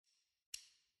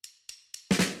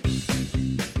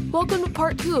Welcome to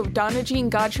part 2 of Donna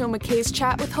Jean Godchaux MacKay's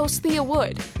chat with host Thea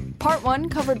Wood. Part 1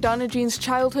 covered Donna Jean's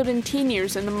childhood and teen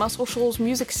years in the Muscle Shoals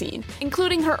music scene,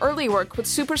 including her early work with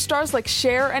superstars like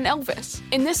Cher and Elvis.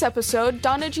 In this episode,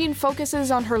 Donna Jean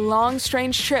focuses on her long,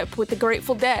 strange trip with the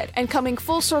Grateful Dead and coming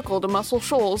full circle to Muscle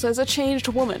Shoals as a changed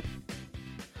woman.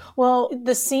 Well,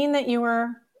 the scene that you were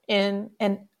in,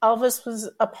 and Elvis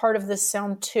was a part of this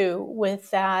sound too,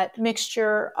 with that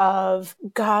mixture of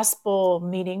gospel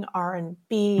meeting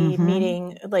R&B,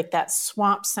 meeting like that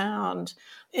swamp sound.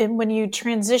 And when you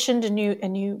transitioned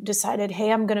and you decided,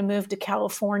 hey, I'm going to move to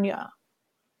California,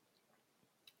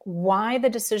 why the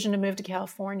decision to move to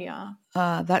California?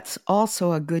 That's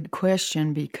also a good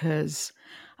question, because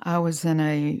I was in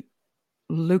a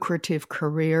lucrative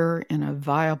career in a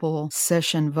viable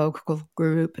session vocal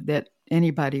group that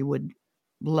anybody would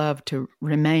love to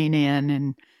remain in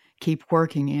and keep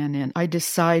working in. And I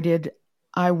decided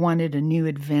I wanted a new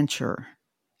adventure.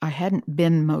 I hadn't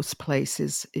been most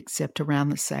places except around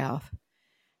the South.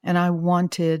 And I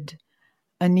wanted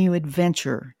a new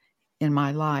adventure in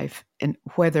my life. And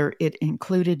whether it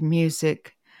included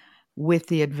music with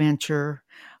the adventure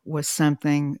was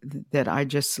something that I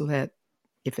just let,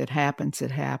 if it happens,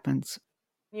 it happens.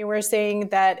 You were saying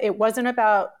that it wasn't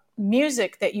about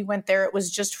music that you went there, it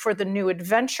was just for the new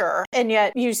adventure, and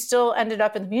yet you still ended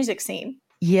up in the music scene.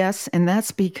 Yes, and that's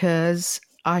because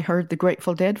I heard the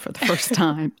Grateful Dead for the first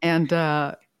time, and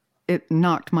it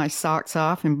knocked my socks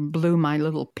off and blew my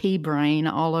little pea brain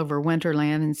all over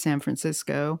Winterland in San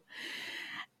Francisco,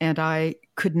 and I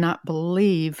could not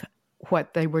believe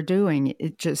what they were doing.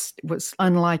 It just was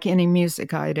unlike any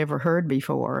music I had ever heard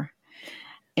before.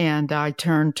 And I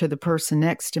turned to the person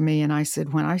next to me and I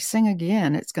said, when I sing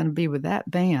again, it's going to be with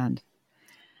that band.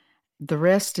 The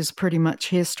rest is pretty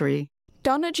much history.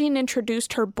 Donna Jean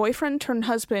introduced her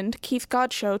boyfriend-turned-husband, Keith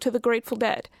Godchaux, to the Grateful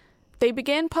Dead. They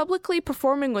began publicly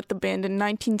performing with the band in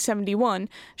 1971,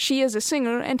 she as a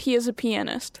singer and he as a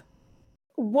pianist.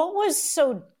 What was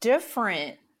so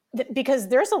different? Because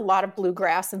there's a lot of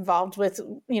bluegrass involved with,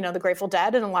 the Grateful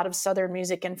Dead and a lot of Southern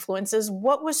music influences.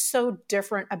 What was so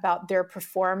different about their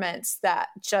performance that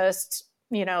just,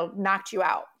 knocked you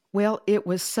out? Well, it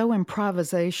was so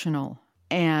improvisational,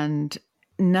 and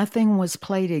nothing was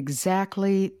played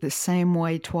exactly the same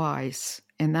way twice.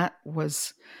 And that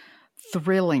was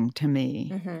thrilling to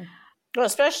me. Mm-hmm. Well,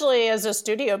 especially as a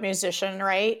studio musician,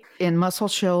 right? In Muscle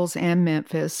Shoals and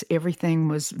Memphis, everything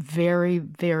was very,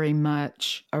 very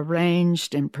much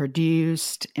arranged and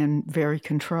produced and very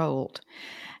controlled.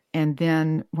 And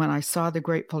then when I saw the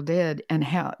Grateful Dead and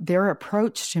how their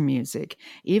approach to music,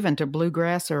 even to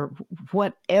bluegrass or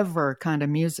whatever kind of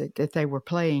music that they were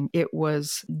playing, it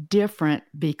was different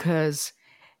because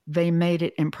they made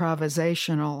it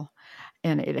improvisational.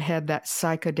 And it had that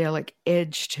psychedelic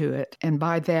edge to it. And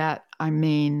by that, I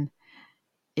mean,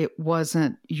 it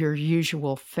wasn't your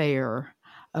usual fare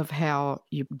of how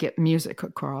you get music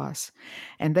across.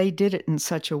 And they did it in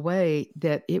such a way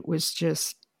that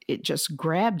it just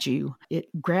grabbed you.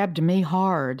 It grabbed me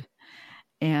hard.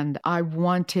 And I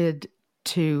wanted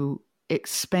to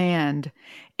expand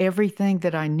everything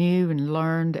that I knew and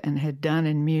learned and had done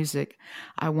in music.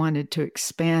 I wanted to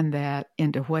expand that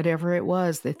into whatever it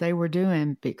was that they were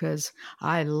doing because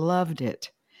I loved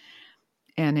it.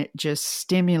 And it just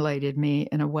stimulated me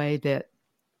in a way that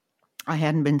I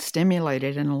hadn't been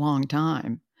stimulated in a long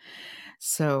time.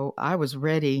 So I was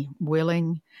ready,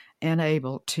 willing, and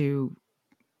able to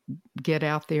get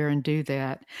out there and do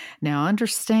that. Now,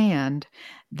 understand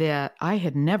that I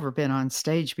had never been on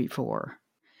stage before.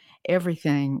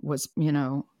 Everything was,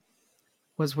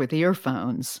 was with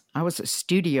earphones. I was a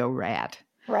studio rat.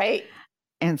 Right.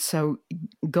 And so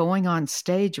going on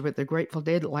stage with the Grateful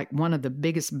Dead, like one of the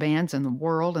biggest bands in the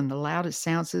world and the loudest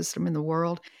sound system in the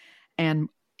world, and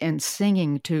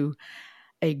singing to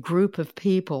a group of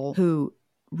people who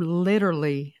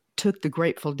literally took the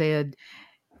Grateful Dead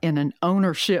in an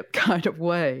ownership kind of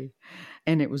way.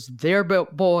 And it was their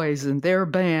boys and their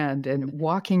band, and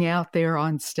walking out there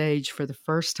on stage for the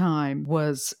first time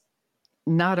was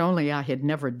not only I had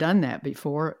never done that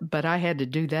before, but I had to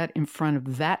do that in front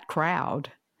of that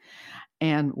crowd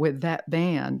and with that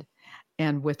band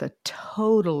and with a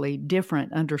totally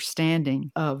different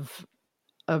understanding of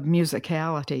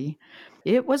musicality.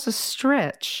 It was a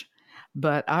stretch,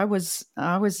 but I was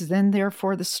then there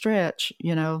for the stretch.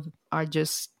 I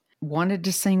just wanted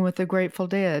to sing with the Grateful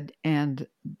Dead, and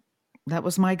that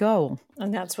was my goal.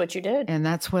 And that's what you did. And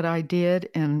that's what I did,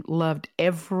 and loved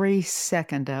every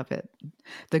second of it.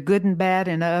 The good and bad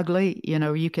and ugly,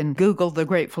 you can Google the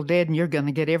Grateful Dead and you're going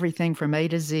to get everything from A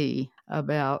to Z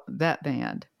about that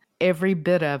band. Every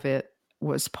bit of it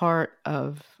was part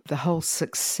of the whole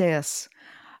success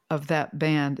of that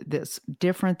band that's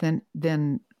different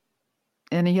than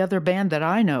any other band that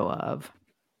I know of.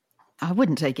 I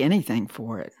wouldn't take anything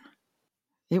for it.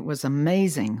 It was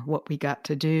amazing what we got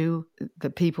to do, the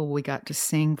people we got to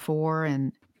sing for,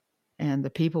 and the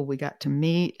people we got to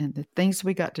meet, and the things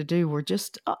we got to do were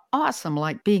just awesome,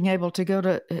 like being able to go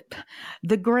to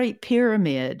the Great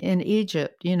Pyramid in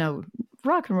Egypt. You know,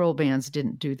 rock and roll bands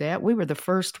didn't do that. We were the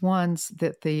first ones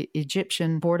that the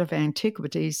Egyptian Board of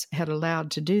Antiquities had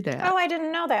allowed to do that. Oh, I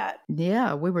didn't know that.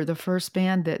 Yeah, we were the first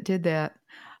band that did that,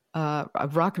 a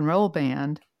rock and roll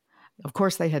band. Of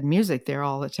course, they had music there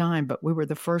all the time, but we were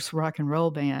the first rock and roll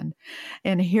band.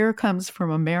 And here comes from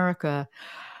America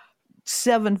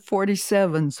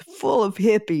 747s full of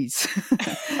hippies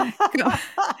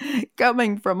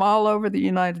coming from all over the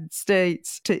United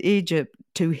States to Egypt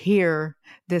to hear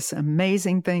this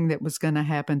amazing thing that was going to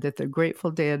happen, that the Grateful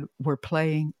Dead were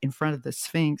playing in front of the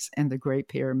Sphinx and the Great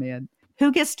Pyramid.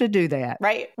 Who gets to do that?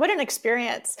 Right. What an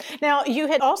experience. Now, you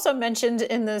had also mentioned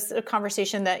in this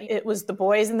conversation that it was the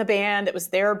boys in the band, it was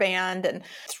their band, and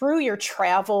through your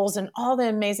travels and all the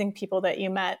amazing people that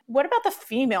you met, what about the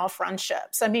female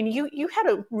friendships? I mean, you had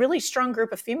a really strong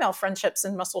group of female friendships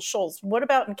in Muscle Shoals. What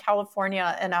about in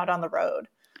California and out on the road?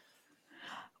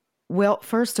 Well,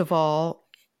 first of all,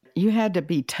 you had to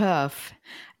be tough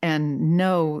and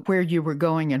know where you were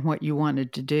going and what you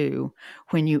wanted to do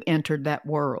when you entered that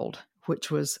world,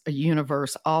 which was a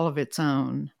universe all of its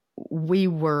own. We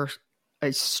were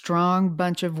a strong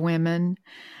bunch of women,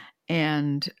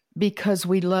 and because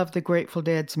we loved the Grateful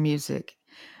Dead's music,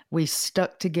 we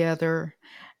stuck together,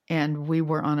 and we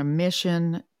were on a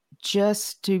mission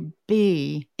just to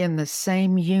be in the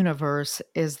same universe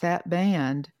as that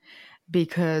band,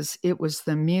 because it was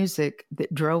the music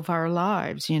that drove our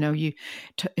lives. You know, you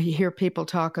hear people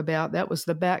talk about, that was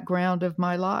the background of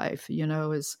my life, you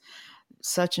know, is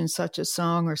such and such a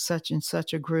song or such and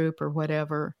such a group or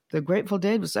whatever. The Grateful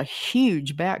Dead was a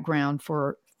huge background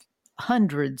for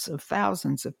hundreds of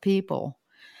thousands of people.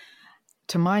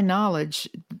 To my knowledge,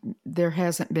 there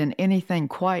hasn't been anything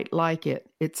quite like it.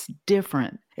 It's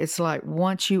different. It's like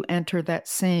once you enter that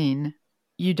scene,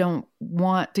 you don't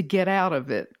want to get out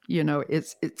of it. You know,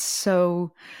 it's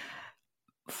so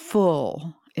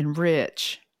full and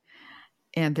rich,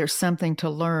 and there's something to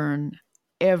learn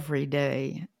every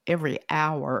day, every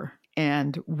hour.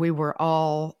 And we were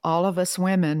all of us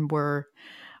women were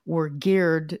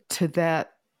geared to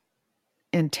that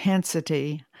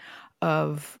intensity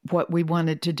of what we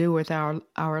wanted to do with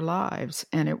our lives.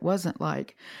 And it wasn't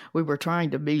like we were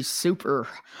trying to be super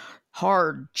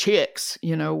hard chicks.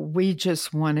 You know, we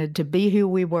just wanted to be who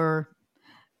we were,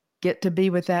 get to be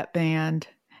with that band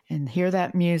and hear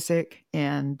that music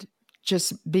and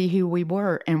just be who we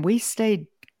were. And we stayed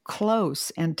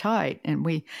close and tight, and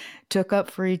we took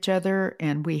up for each other,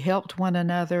 and we helped one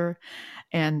another.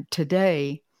 And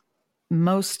today,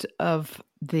 most of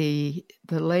the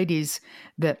ladies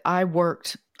that I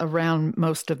worked around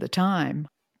most of the time,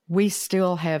 we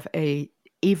still have a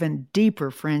even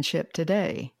deeper friendship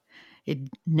today. It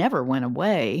never went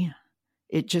away.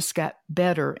 It just got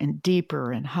better and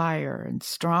deeper and higher and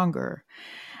stronger.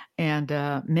 And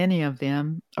many of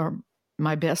them are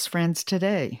my best friends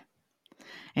today.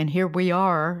 And here we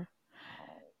are,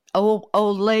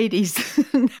 old ladies.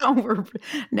 now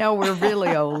we're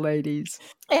really old ladies.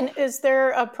 And is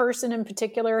there a person in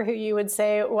particular who you would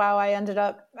say, wow, I ended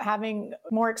up having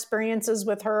more experiences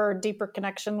with her, deeper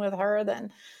connection with her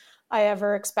than I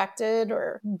ever expected,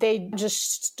 or they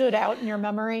just stood out in your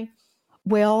memory?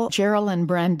 Well, Geraldine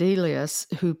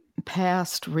Brandelius, who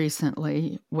passed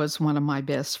recently, was one of my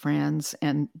best friends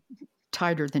and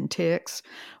tighter than ticks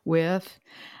with.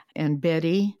 And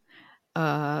Betty,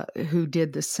 who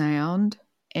did the sound,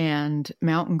 and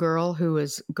Mountain Girl, who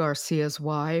is Garcia's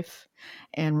wife,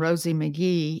 and Rosie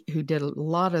McGee, who did a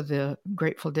lot of the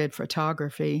Grateful Dead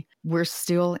photography. We're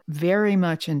still very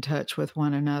much in touch with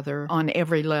one another on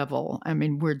every level. I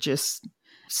mean, we're just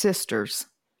sisters.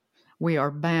 We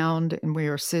are bound and we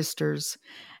are sisters,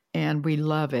 and we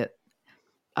love it.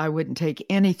 I wouldn't take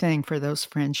anything for those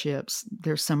friendships.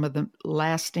 They're some of the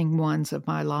lasting ones of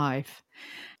my life,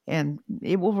 and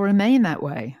it will remain that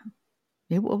way.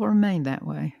 It will remain that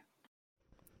way.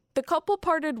 The couple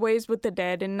parted ways with the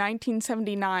Dead in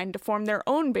 1979 to form their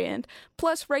own band,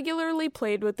 plus regularly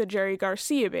played with the Jerry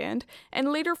Garcia Band,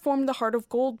 and later formed the Heart of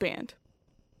Gold Band.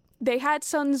 They had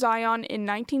son Zion in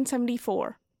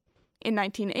 1974. In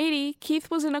 1980, Keith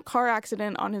was in a car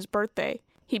accident on his birthday.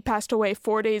 He passed away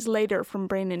 4 days later from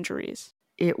brain injuries.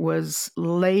 It was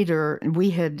later, we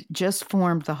had just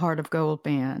formed the Heart of Gold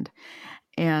Band,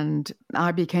 And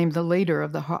I became the leader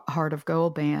of the Heart of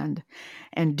Gold band.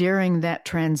 And during that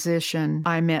transition,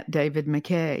 I met David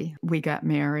MacKay. We got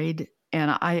married, and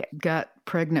I got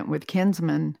pregnant with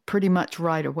Kinsman pretty much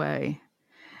right away,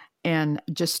 and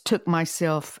just took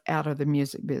myself out of the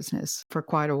music business for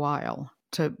quite a while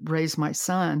to raise my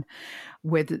son.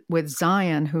 With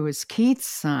Zion, who is Keith's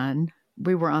son,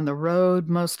 we were on the road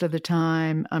most of the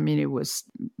time. I mean, it was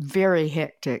very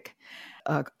hectic.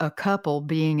 A couple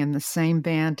being in the same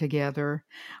band together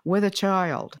with a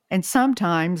child. And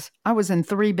sometimes I was in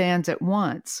 3 bands at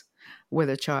once with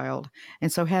a child.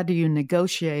 And so how do you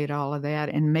negotiate all of that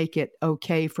and make it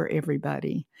okay for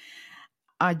everybody?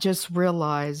 I just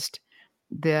realized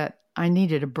that I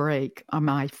needed a break.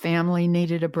 My family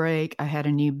needed a break. I had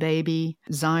a new baby.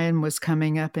 Zion was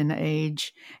coming up in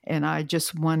age, and I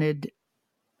just wanted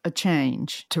a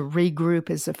change to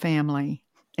regroup as a family.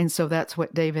 And so that's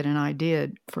what David and I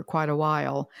did for quite a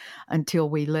while until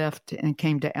we left and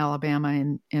came to Alabama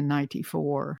in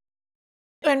 94.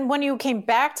 And when you came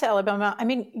back to Alabama, I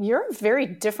mean, you're a very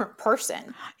different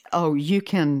person. Oh, you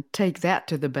can take that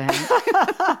to the bank.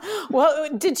 Well,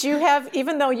 did you have,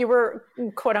 even though you were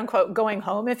quote unquote going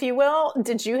home, if you will,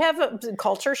 did you have a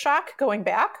culture shock going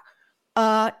back?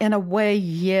 In a way,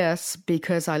 yes,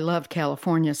 because I love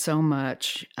California so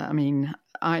much. I mean,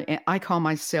 I call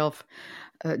myself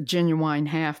a genuine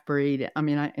half-breed. I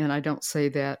mean, I don't say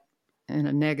that in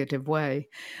a negative way.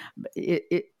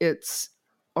 It's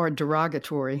or a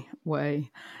derogatory way.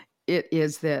 It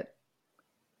is that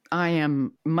I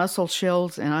am Muscle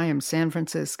Shoals and I am San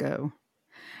Francisco,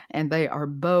 and they are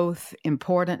both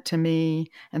important to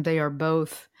me, and they are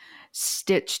both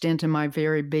stitched into my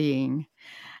very being.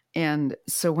 And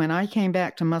so when I came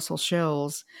back to Muscle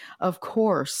Shoals, of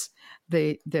course,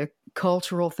 the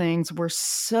cultural things were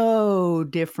so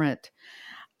different.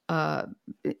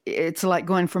 It's like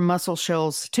going from Muscle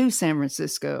Shoals to San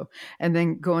Francisco, and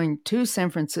then going to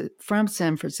from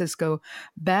San Francisco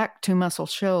back to Muscle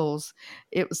Shoals.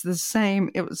 It was the same.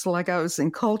 It was like I was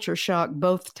in culture shock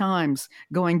both times,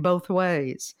 going both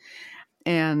ways.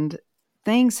 And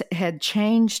things had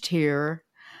changed here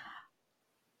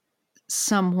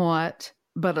somewhat,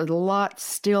 but a lot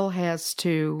still has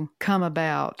to come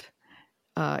about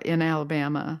in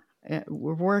Alabama.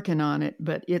 We're working on it,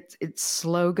 but it's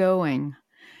slow going,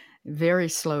 very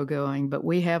slow going. But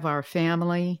we have our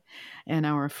family and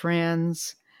our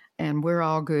friends, and we're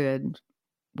all good.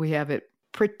 We have it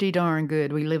pretty darn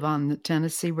good. We live on the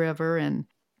Tennessee River, and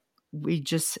we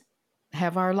just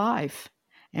have our life.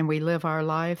 And we live our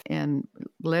life and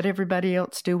let everybody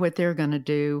else do what they're going to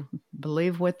do,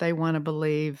 believe what they want to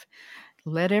believe.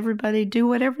 Let everybody do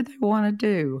whatever they want to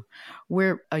do.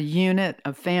 We're a unit,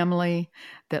 a family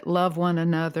that love one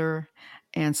another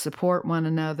and support one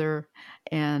another,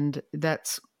 and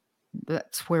that's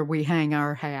where we hang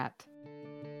our hat.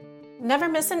 Never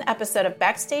miss an episode of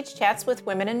Backstage Chats with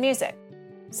Women in Music.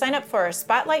 Sign up for our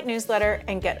Spotlight newsletter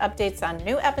and get updates on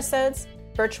new episodes,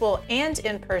 virtual and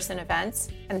in-person events,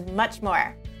 and much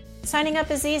more. Signing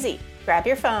up is easy. Grab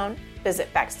your phone,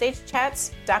 visit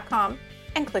backstagechats.com,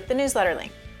 and click the newsletter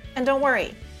link. And don't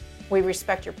worry, we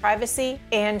respect your privacy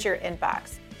and your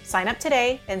inbox. Sign up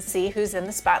today and see who's in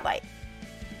the spotlight.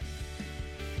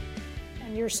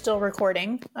 And you're still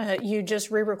recording. You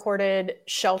just re-recorded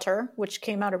Shelter, which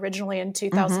came out originally in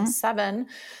 2007.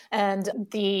 And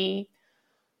the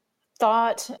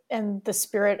thought and the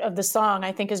spirit of the song,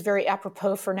 I think, is very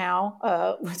apropos for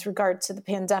now with regard to the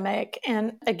pandemic.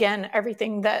 And again,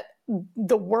 everything that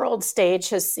the world stage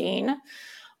has seen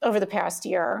over the past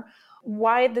year.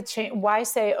 Why the change? Why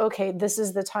say, okay, this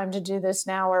is the time to do this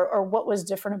now? Or what was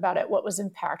different about it? What was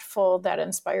impactful that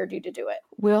inspired you to do it?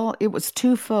 Well, it was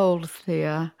twofold,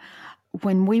 Thea.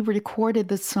 When we recorded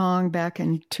the song back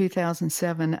in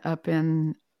 2007 up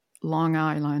in Long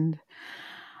Island,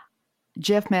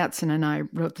 Jeff Mattson and I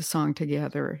wrote the song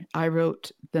together. I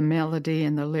wrote the melody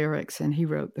and the lyrics, and he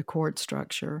wrote the chord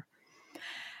structure.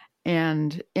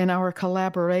 And in our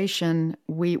collaboration,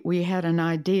 we had an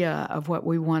idea of what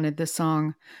we wanted the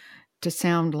song to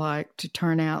sound like, to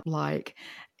turn out like.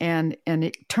 And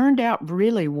it turned out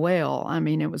really well. I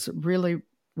mean, it was really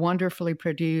wonderfully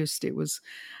produced. It was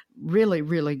really,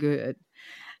 really good.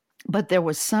 But there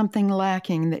was something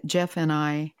lacking that Jeff and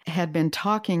I had been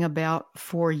talking about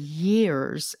for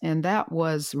years, and that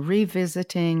was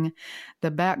revisiting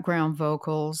the background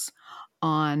vocals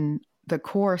on the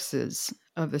choruses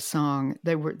of the song.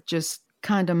 They were just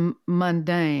kind of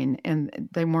mundane, and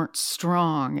they weren't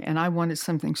strong. And I wanted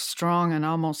something strong and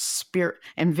almost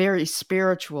very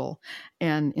spiritual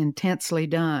and intensely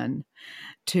done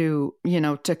to,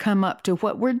 to come up to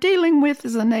what we're dealing with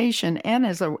as a nation and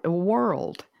as a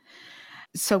world.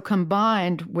 So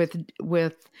combined with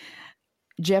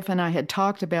Jeff and I had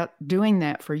talked about doing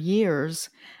that for years,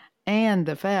 and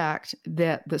the fact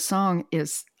that the song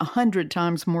is 100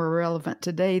 times more relevant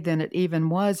today than it even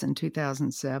was in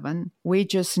 2007, we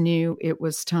just knew it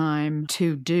was time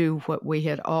to do what we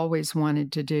had always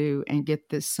wanted to do and get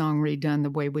this song redone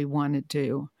the way we wanted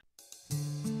to.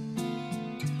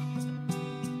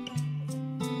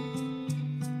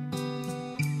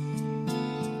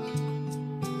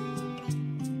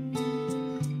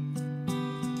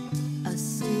 I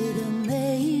sit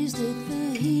amazed at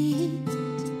the heat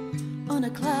on a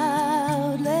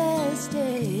cloudless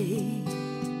day,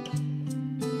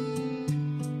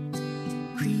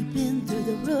 creeping through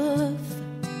the roof,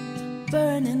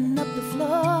 burning up the floor.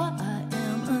 I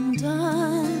am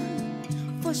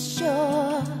undone for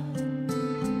sure.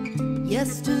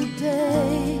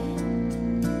 Yesterday,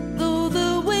 though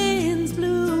the winds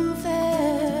blew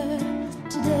fair,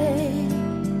 today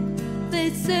they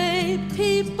say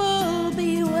people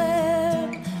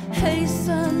beware,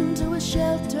 hasten to a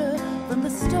shelter from the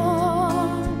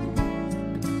storm.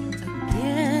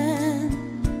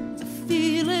 Again, I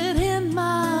feel it in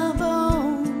my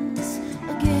bones.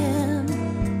 Again,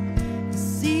 the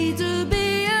seeds are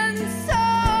being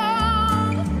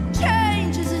sown.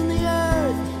 Changes in the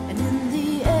earth and in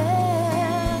the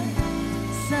air.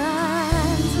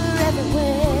 Signs are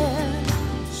everywhere.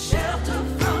 Shelter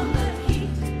from the heat.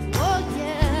 Oh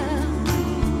yeah.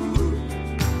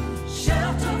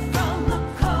 Shelter from the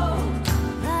cold.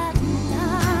 Right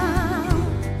now.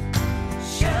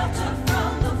 Shelter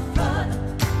from the flood.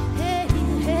 Hey,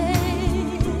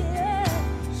 hey, yeah.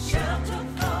 Shelter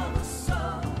for the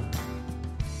soul.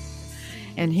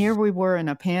 And here we were in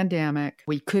a pandemic.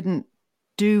 We couldn't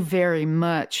do very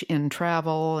much in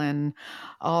travel and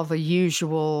all the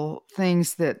usual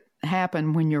things that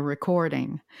happen when you're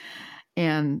recording.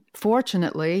 And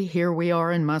fortunately, here we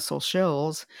are in Muscle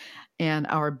Shoals, and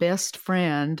our best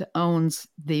friend owns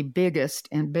the biggest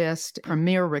and best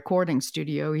premier recording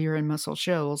studio here in Muscle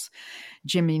Shoals,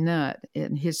 Jimmy Nutt,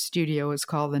 and his studio is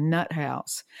called the Nutt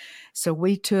House. So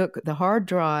we took the hard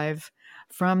drive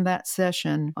from that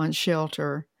session on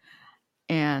Shelter,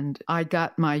 and I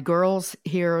got my girls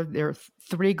here. There are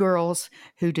 3 girls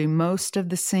who do most of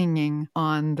the singing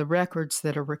on the records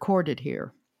that are recorded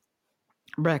here.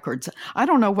 Records. I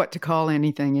don't know what to call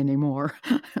anything anymore.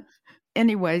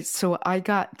 Anyway, so I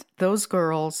got those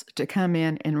girls to come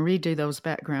in and redo those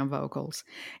background vocals,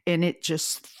 and it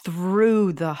just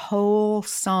threw the whole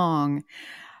song.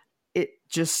 It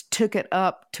just took it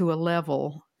up to a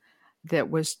level that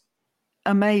was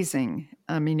amazing.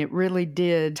 I mean, it really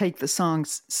did take the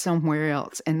songs somewhere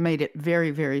else and made it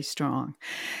very, very strong.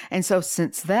 And so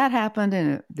since that happened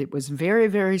and it was very,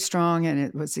 very strong and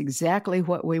it was exactly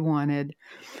what we wanted,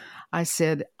 I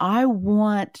said, I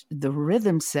want the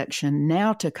rhythm section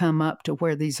now to come up to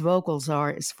where these vocals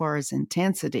are as far as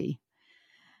intensity.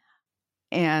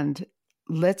 And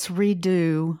let's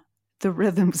redo the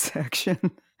rhythm section.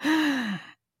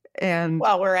 And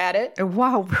While we're at it.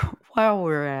 While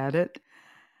we're at it.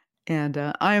 And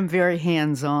I am very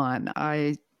hands-on.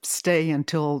 I stay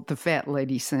until the fat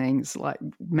lady sings, like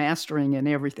mastering and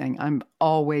everything. I'm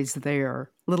always there.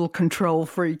 Little control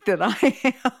freak that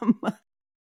I am.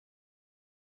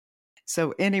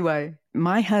 So anyway,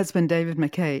 my husband, David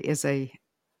MacKay, is a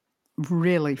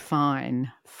really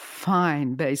fine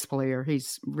bass player.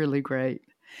 He's really great.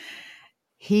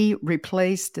 He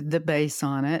replaced the bass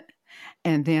on it.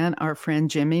 And then our friend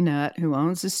Jimmy Nutt, who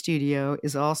owns the studio,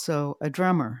 is also a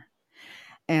drummer.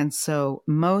 And so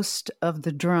most of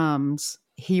the drums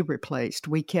he replaced.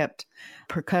 We kept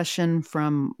percussion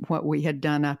from what we had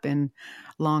done up in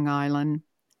Long Island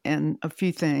and a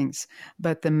few things.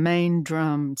 But the main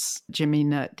drums Jimmy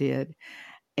Nutt did.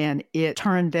 And it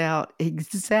turned out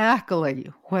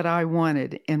exactly what I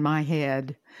wanted in my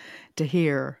head to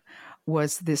hear,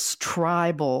 was this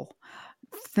tribal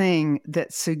thing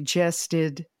that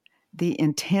suggested the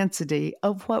intensity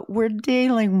of what we're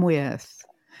dealing with.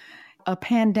 A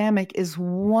pandemic is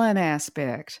one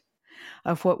aspect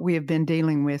of what we have been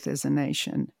dealing with as a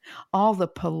nation. All the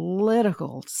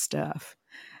political stuff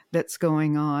that's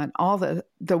going on, all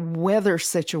the weather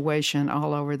situation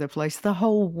all over the place. The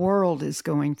whole world is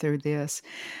going through this.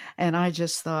 And I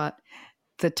just thought,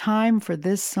 the time for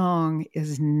this song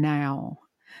is now.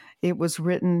 It was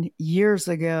written years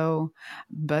ago,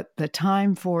 but the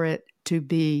time for it to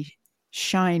be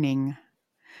shining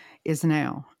is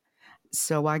now.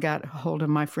 So I got a hold of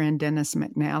my friend Dennis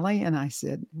McNally, and I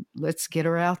said, let's get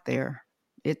her out there.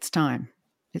 It's time.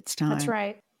 It's time. That's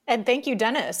right. And thank you,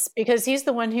 Dennis, because he's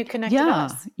the one who connected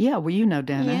us. Yeah. Well, you know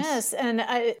Dennis. Yes. And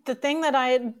the thing that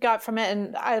I got from it,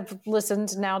 and I've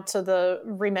listened now to the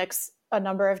remix a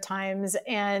number of times,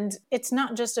 and it's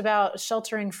not just about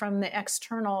sheltering from the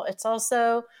external, it's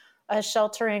also a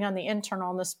sheltering on the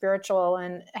internal and the spiritual,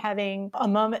 and having a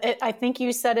moment. I think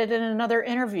you said it in another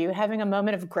interview, having a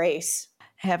moment of grace.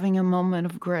 Having a moment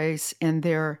of grace, and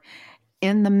they're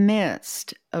in the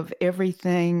midst of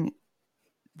everything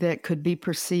that could be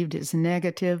perceived as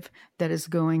negative that is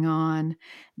going on,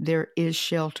 there is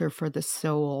shelter for the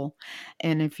soul.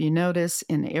 And if you notice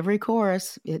in every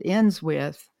chorus, it ends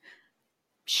with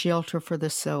shelter for the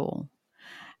soul.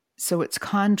 So it's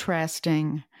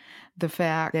contrasting the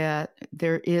fact that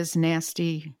there is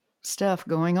nasty stuff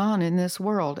going on in this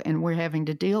world and we're having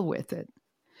to deal with it.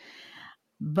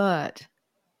 But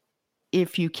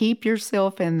if you keep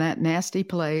yourself in that nasty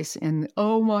place and,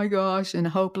 oh my gosh, and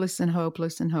hopeless and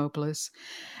hopeless and hopeless,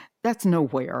 that's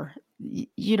nowhere.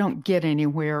 You don't get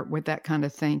anywhere with that kind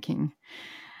of thinking.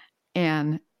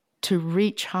 And to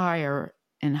reach higher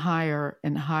and higher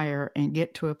and higher and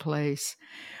get to a place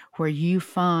where you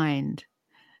find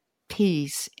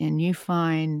peace and you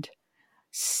find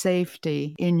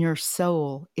safety in your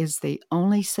soul is the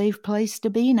only safe place to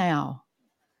be now.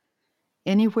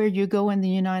 Anywhere you go in the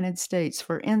United States,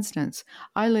 for instance,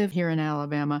 I live here in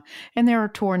Alabama, and there are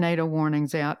tornado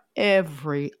warnings out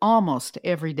almost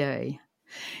every day.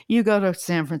 You go to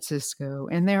San Francisco,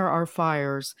 and there are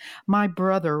fires. My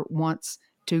brother wants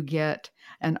to get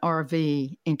an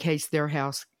RV in case their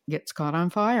house gets caught on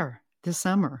fire this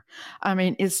summer. I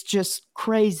mean, it's just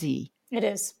crazy. It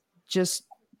is.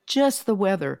 Just the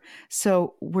weather.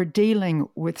 So we're dealing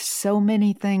with so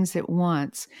many things at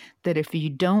once that if you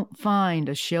don't find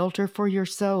a shelter for your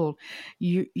soul,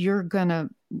 you're going to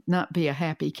not be a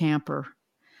happy camper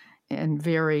and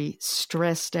very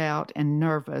stressed out and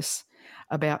nervous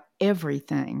about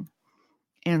everything.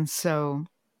 And so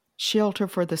shelter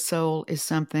for the soul is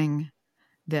something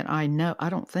that I know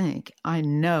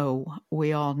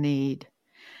we all need.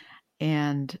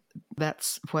 And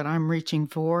that's what I'm reaching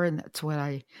for, and that's what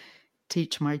I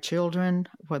teach my children.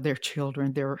 Well, they're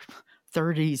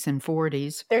 30s and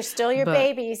 40s. They're still your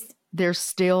babies. They're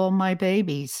still my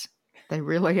babies. They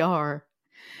really are.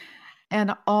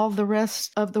 And all the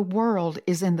rest of the world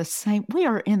is we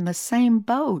are in the same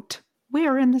boat. We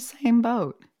are in the same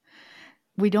boat.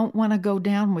 We don't want to go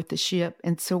down with the ship,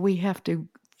 and so we have to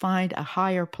find a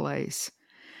higher place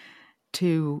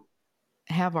to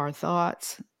have our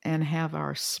thoughts and have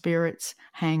our spirits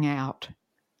hang out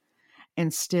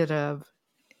instead of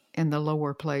in the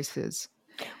lower places.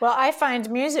 Well, I find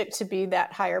music to be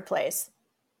that higher place.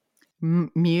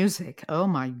 Music. Oh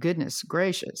my goodness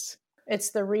gracious. It's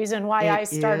the reason why I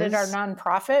started our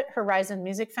nonprofit, Horizon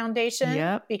Music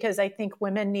Foundation, because I think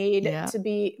women need to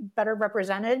be better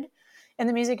represented in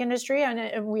the music industry,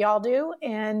 and we all do.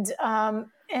 And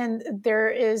there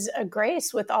is a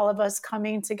grace with all of us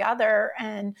coming together.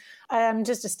 And I'm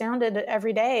just astounded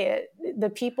every day at the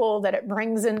people that it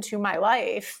brings into my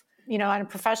life, on a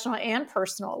professional and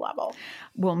personal level.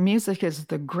 Well, music is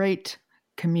the great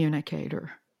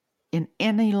communicator in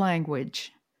any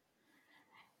language.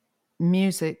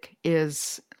 Music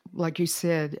is, like you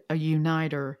said, a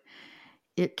uniter.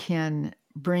 It can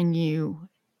bring you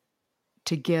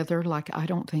together like I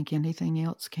don't think anything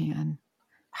else can.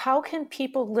 How can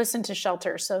people listen to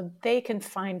Shelter so they can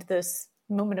find this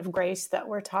moment of grace that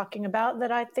we're talking about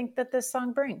that I think that this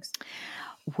song brings?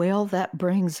 Well, that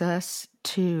brings us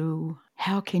to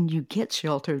how can you get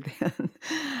shelter then?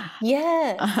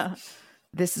 Yes.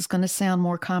 This is going to sound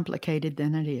more complicated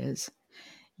than it is.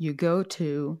 You go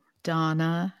to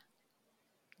Donna,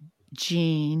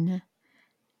 Jean,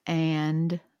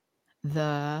 and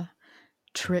the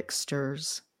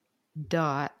Tricksters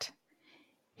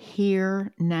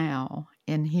 .here now,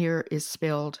 and here is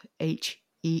spelled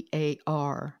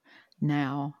HEAR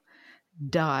now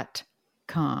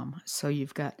 .com. So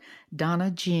you've got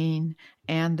Donna, Jean,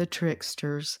 and the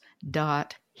Tricksters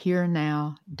 .herenow.com,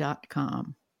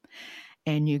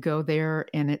 and you go there,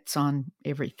 and it's on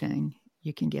everything.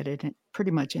 You can get it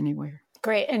pretty much anywhere.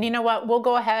 Great. And you know what? We'll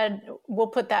go ahead. We'll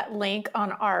put that link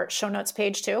on our show notes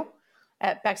page too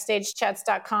at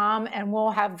backstagechats.com. And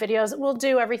we'll have videos. We'll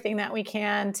do everything that we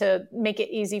can to make it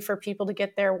easy for people to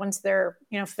get there once they're,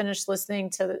 finished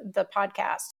listening to the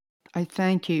podcast. I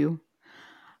thank you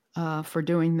for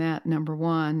doing that, number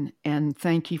one. And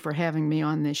thank you for having me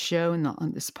on this show and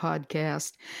on this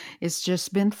podcast. It's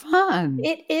just been fun.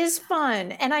 It is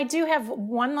fun. And I do have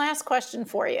one last question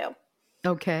for you.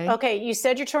 Okay. Okay. You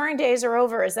said your touring days are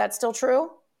over. Is that still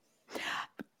true?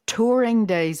 touring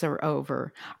days are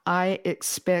over. I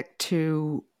expect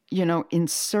to, at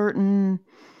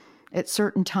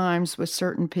certain times with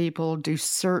certain people, do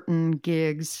certain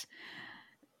gigs,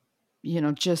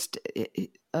 just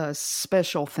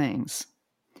special things.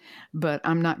 But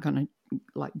I'm not going to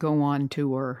go on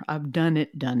tour. I've done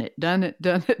it. Yeah.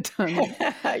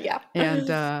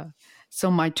 And so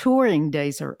my touring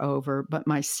days are over, but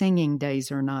my singing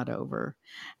days are not over.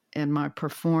 And my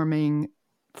performing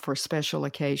for special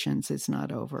occasions is not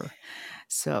over.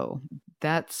 So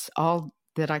that's all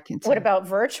that I can say. What about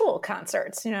virtual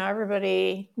concerts?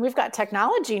 We've got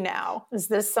technology now. Is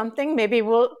this something? Maybe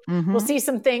we'll see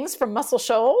some things from Muscle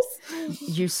Shoals?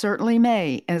 You certainly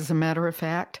may. As a matter of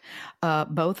fact,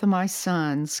 both of my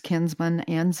sons, Kinsman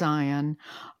and Zion,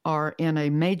 are in a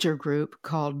major group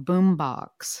called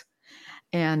Boombox.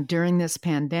 And during this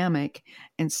pandemic,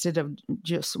 instead of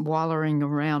just wallowing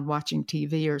around watching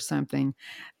TV or something,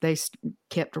 they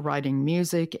kept writing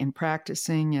music and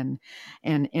practicing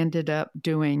and ended up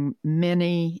doing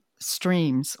many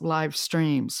live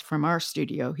streams from our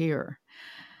studio here.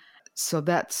 So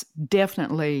that's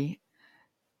definitely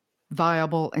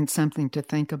viable and something to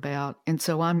think about. And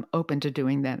so I'm open to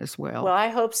doing that as well. Well, I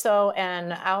hope so.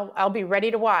 And I'll be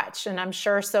ready to watch. And I'm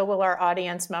sure so will our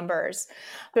audience members.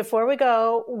 Before we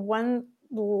go, one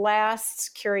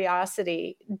last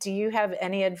curiosity. Do you have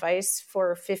any advice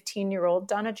for 15-year-old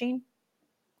Donna Jean?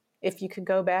 If you could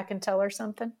go back and tell her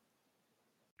something?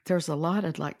 There's a lot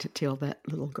I'd like to tell that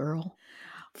little girl.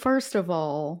 First of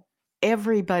all,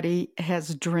 everybody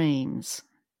has dreams.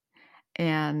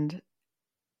 And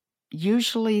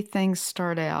usually things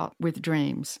start out with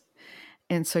dreams.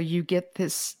 And so you get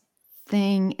this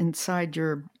thing inside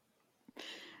your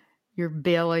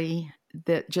belly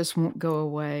that just won't go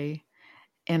away.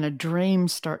 And a dream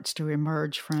starts to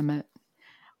emerge from it,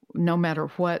 no matter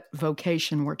what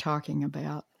vocation we're talking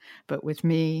about. But with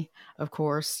me, of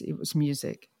course, it was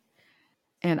music.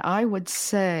 And I would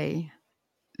say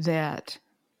that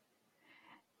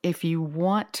if you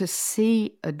want to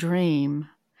see a dream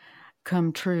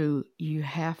come true, you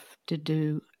have to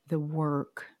do the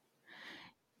work.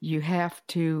 You have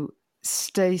to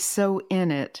stay so in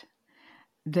it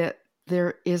that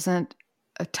there isn't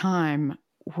a time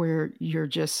where you're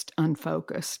just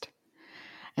unfocused.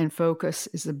 And focus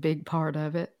is a big part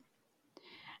of it.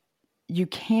 You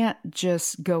can't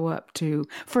just go up to,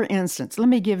 for instance, let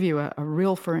me give you a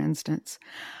real for instance.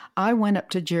 I went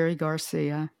up to Jerry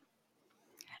Garcia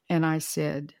and I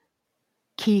said,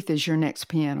 Keith is your next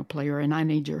piano player, and I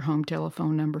need your home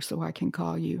telephone number so I can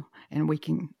call you and we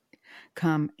can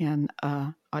come and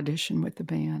audition with the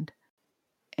band.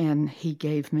 And he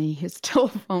gave me his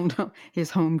home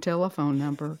telephone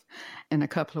number. In a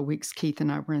couple of weeks, Keith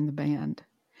and I were in the band.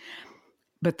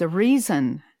 But the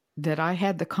reason that I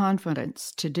had the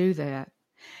confidence to do that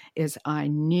is I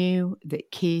knew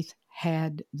that Keith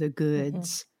had the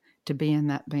goods to be in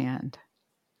that band.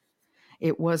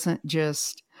 It wasn't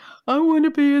just, I want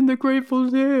to be in the Grateful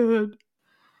Dead.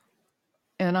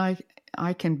 And I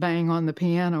can bang on the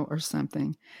piano or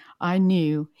something. I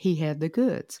knew he had the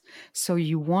goods. So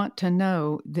you want to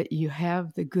know that you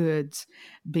have the goods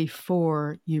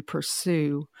before you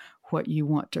pursue what you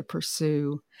want to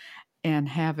pursue and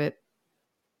have it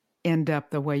end up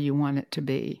the way you want it to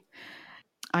be.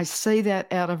 I say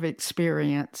that out of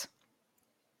experience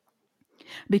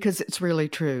because it's really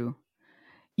true.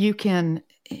 You can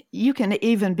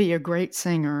even be a great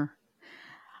singer.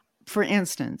 For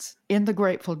instance, in the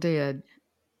Grateful Dead,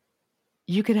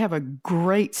 you could have a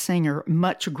great singer,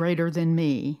 much greater than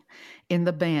me, in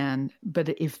the band, but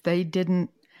if they didn't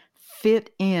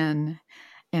fit in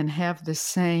and have the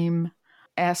same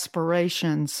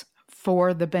aspirations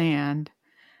for the band,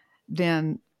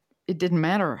 then it didn't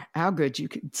matter how good you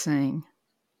could sing.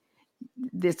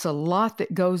 It's a lot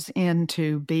that goes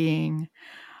into being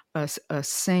a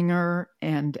singer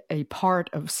and a part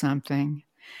of something,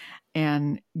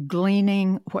 and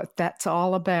gleaning what that's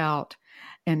all about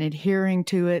and adhering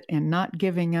to it and not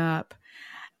giving up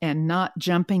and not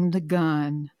jumping the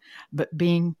gun, but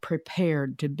being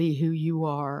prepared to be who you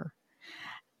are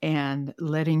and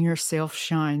letting yourself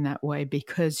shine that way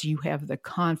because you have the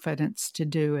confidence to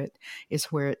do it is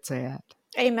where it's at.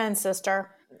 Amen,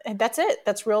 sister. And that's it.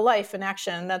 That's real life in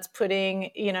action. That's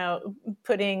putting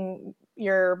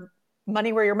your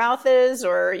money where your mouth is,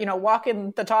 or,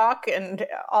 walking the talk and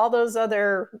all those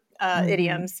other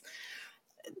idioms.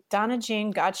 Donna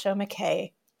Jean Godchaux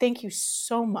MacKay, thank you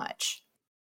so much.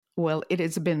 Well, it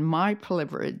has been my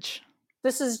privilege.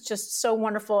 This is just so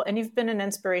wonderful. And you've been an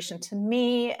inspiration to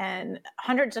me and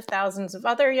hundreds of thousands of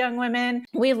other young women.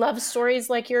 We love stories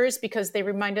like yours because they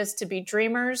remind us to be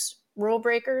dreamers, rule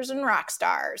breakers, and rock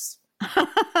stars.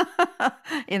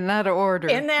 In that order.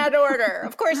 In that order.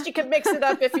 Of course, you can mix it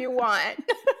up if you want.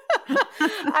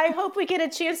 I hope we get a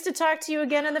chance to talk to you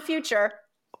again in the future.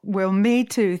 Well, me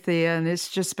too, Thea, and it's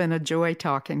just been a joy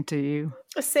talking to you.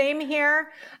 Same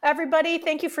here. Everybody,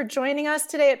 thank you for joining us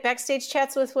today at Backstage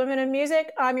Chats with Women in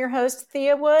Music. I'm your host,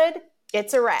 Thea Wood.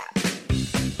 It's a wrap.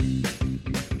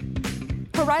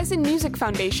 Horizon Music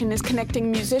Foundation is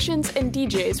connecting musicians and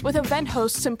DJs with event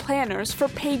hosts and planners for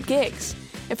paid gigs.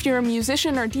 If you're a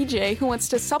musician or DJ who wants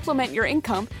to supplement your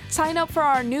income, sign up for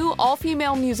our new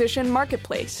all-female musician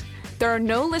marketplace. There are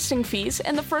no listing fees,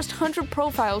 and the first 100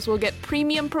 profiles will get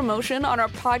premium promotion on our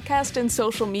podcast and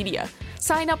social media.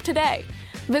 Sign up today.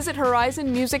 Visit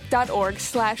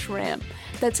horizonmusic.org/RAM.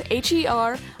 That's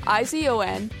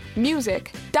HERIZON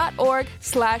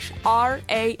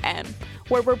music.org/RAM,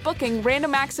 where we're booking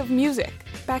random acts of music.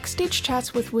 Backstage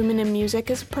Chats with Women in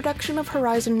Music is a production of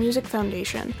Horizon Music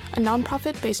Foundation, a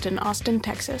nonprofit based in Austin,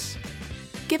 Texas.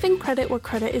 Giving credit where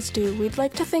credit is due, we'd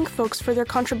like to thank folks for their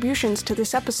contributions to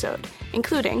this episode,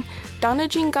 including Donna,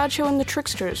 Godchaux and the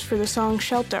Tricksters for the song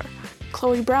Shelter,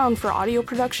 Chloe Brown for audio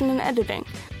production and editing,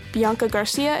 Bianca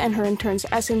Garcia and her interns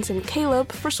Essence and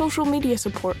Caleb for social media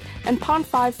support, and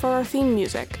Pond5 for our theme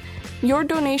music. Your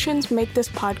donations make this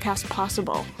podcast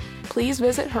possible. Please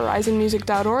visit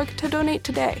horizonmusic.org to donate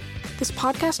today. This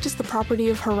podcast is the property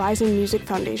of Horizon Music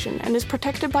Foundation and is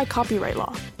protected by copyright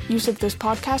law. Use of this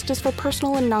podcast is for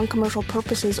personal and non-commercial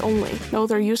purposes only. No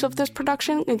other use of this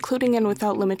production, including and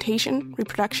without limitation,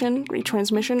 reproduction,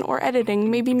 retransmission, or editing,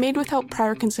 may be made without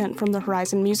prior consent from the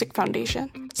Horizon Music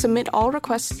Foundation. Submit all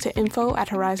requests to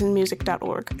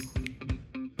info@horizonmusic.org.